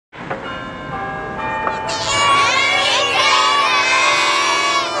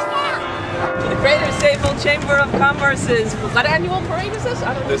of Commerce is, what annual parade is this?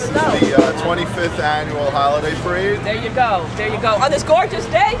 I don't This even is know. the 25th annual holiday parade. There you go, there you go. On this gorgeous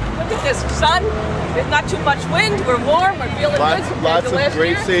day, look at this sun. There's not too much wind, we're warm, we're feeling good compared Lots to of last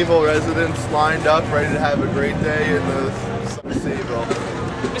great year. Sayville residents lined up, ready to have a great day in the sunny Sayville.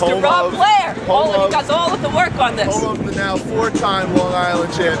 Mr. Rob Blair, he does all of the work on this. Home of the now 4-time Long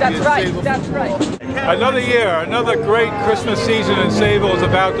Island champion. That's right, Sayville that's right. Another year, another great Christmas season in Sayville is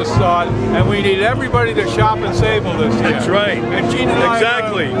about to start, and we need everybody to shop in Sayville this year. That's right. And Gene and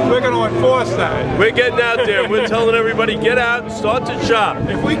exactly. we're going to enforce that. We're getting out there. We're telling everybody, get out and start to shop.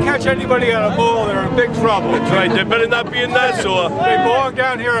 If we catch anybody at a mall, they're in big trouble. That's right. They better not be in Nassau. They belong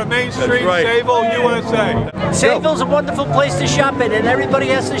down here on Main Street, right. Sayville, USA. Sayville's a wonderful place to shop in, and everybody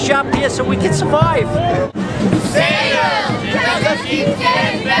has to shop here so we can survive. Sayville just keeps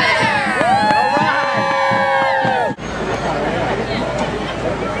getting better!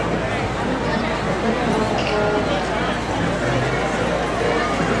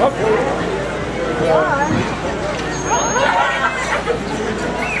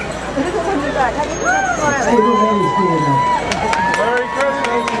 Merry Christmas! Merry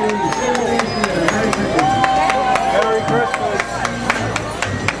Christmas! Merry Christmas.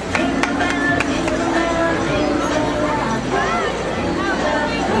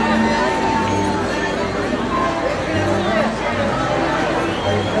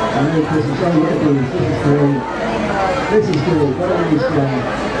 Oh, yeah, this is great. This is great. What are these guys?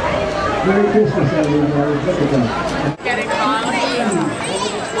 Merry Christmas, everybody. Look at that. Getting coffee.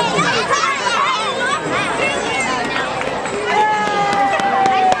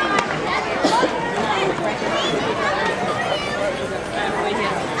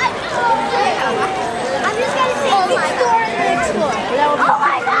 I'm just gonna say next door and next door. Oh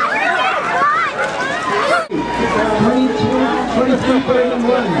my God! 22,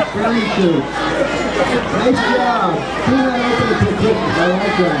 31, 32. Nice job. Do that open the picture. I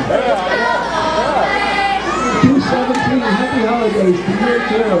like that. 217, happy holidays to you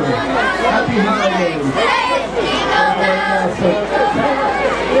too. Happy holidays.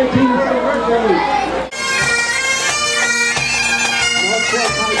 1378.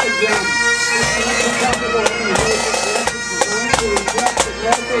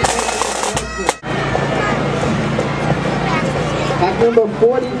 Pack number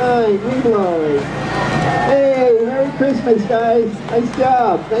 49, Reload. Hey, Merry Christmas, guys. Nice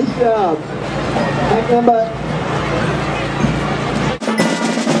job, nice job. Pack number...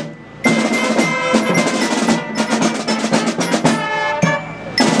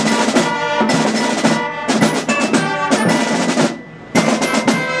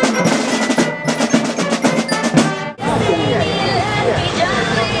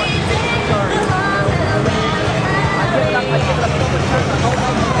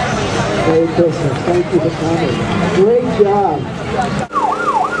 Merry Christmas. Thank you for coming. Great job.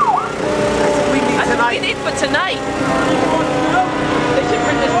 We need for tonight. They should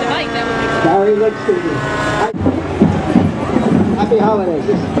bring this tonight. That would be good. Gary looks to you. Happy holidays.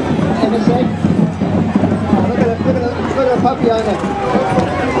 This MSA. Look at the puppy on there.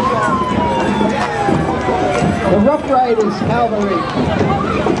 The Rough Riders Cavalry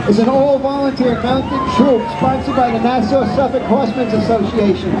is an all-volunteer mounted troop sponsored by the Nassau-Suffolk Horsemen's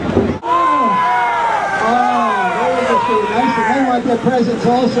Association. Nice, and they want their presents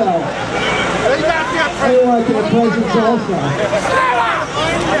also. They want their presents also.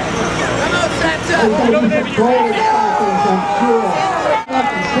 There's going to be some gold stockings, I'm sure.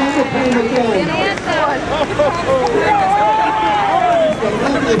 Single pane again.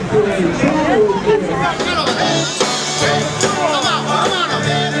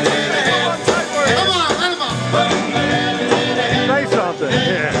 Say something.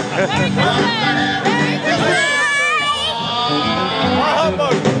 Yeah.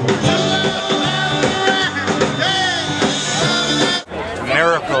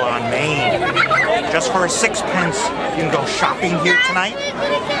 Miracle on Main. Just for a sixpence, you can go shopping here tonight,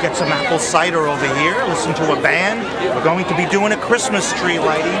 get some apple cider over here, listen to a band. We're going to be doing a Christmas tree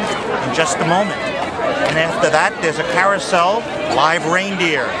lighting in just a moment. And after that, there's a carousel, live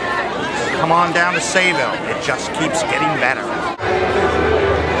reindeer. Come on down to Sayville. It just keeps getting better.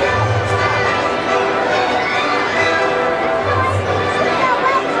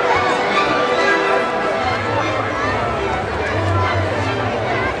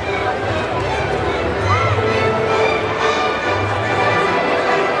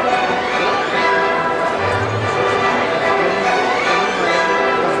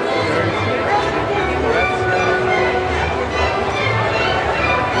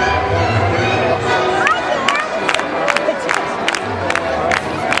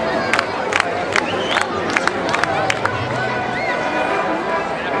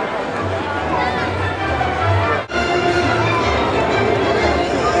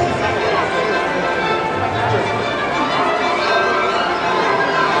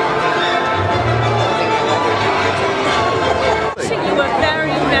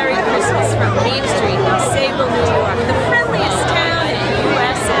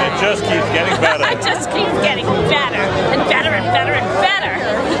 just keeps getting better. It just keeps getting better and better and better and better.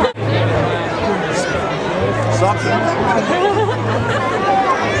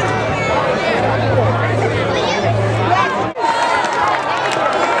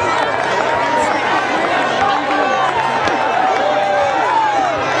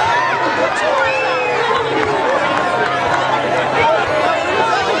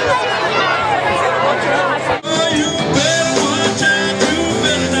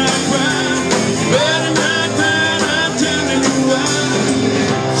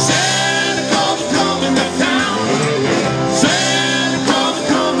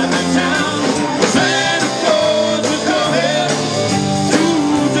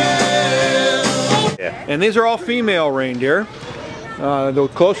 And these are all female reindeer. The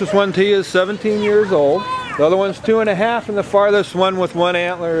closest one to you is 17 years old. The other one's 2.5, and the farthest one with one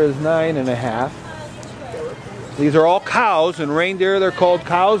antler is 9.5. These are all cows, and reindeer, they're called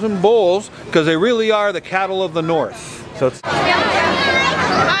cows and bulls because they really are the cattle of the north. So it's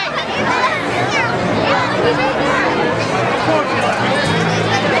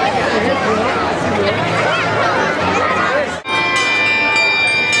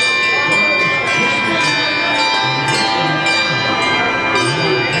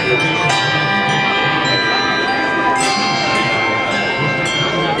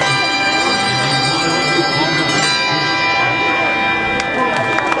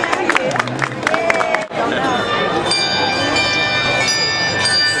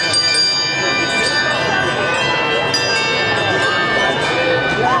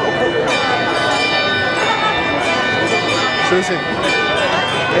Susie.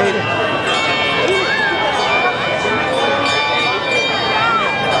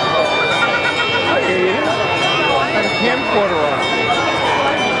 camcorder on.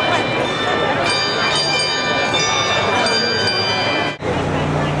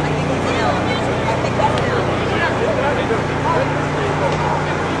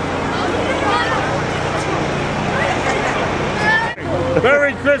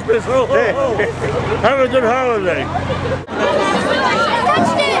 Merry Christmas! Ho, ho, ho! Have a good holiday! Touched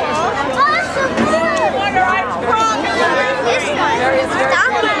it! Awesome! This one.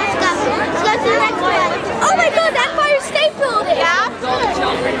 Stop it. Let's go to the next one. Oh my god, that Empire State Building! Yeah?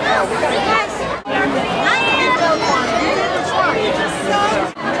 Yes.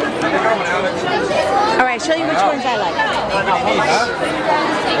 Alright, show you which ones I like.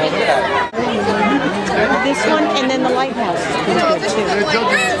 This one and then the lighthouse is pretty good too.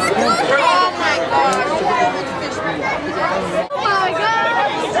 Oh my god! Oh my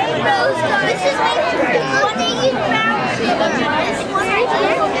god! This is like what they use this one right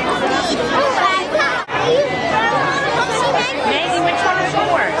here. Oh my god! Maggie, which one is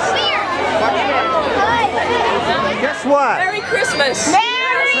yours? Guess what? Merry Christmas!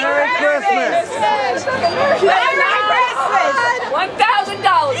 Merry Christmas! Merry Christmas!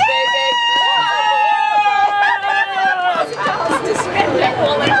 $1,000, baby! To spend it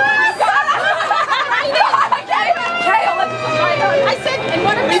all in one. I said, and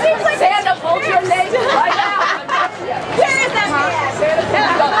what if Santa pulled your name right now? Where is that man?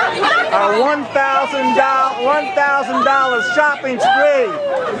 $1,000 shopping spree.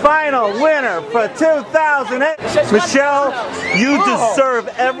 Final winner for 2008. Michelle, you deserve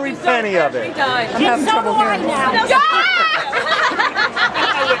every penny of it. I'm having trouble hearing now.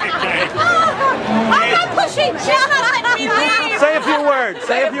 I'm not pushing. She's not letting me leave. Say a few words.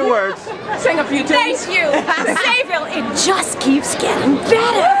 Say a few words. Sing a few tunes. Thank you. Sayville, it just keeps getting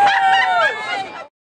better.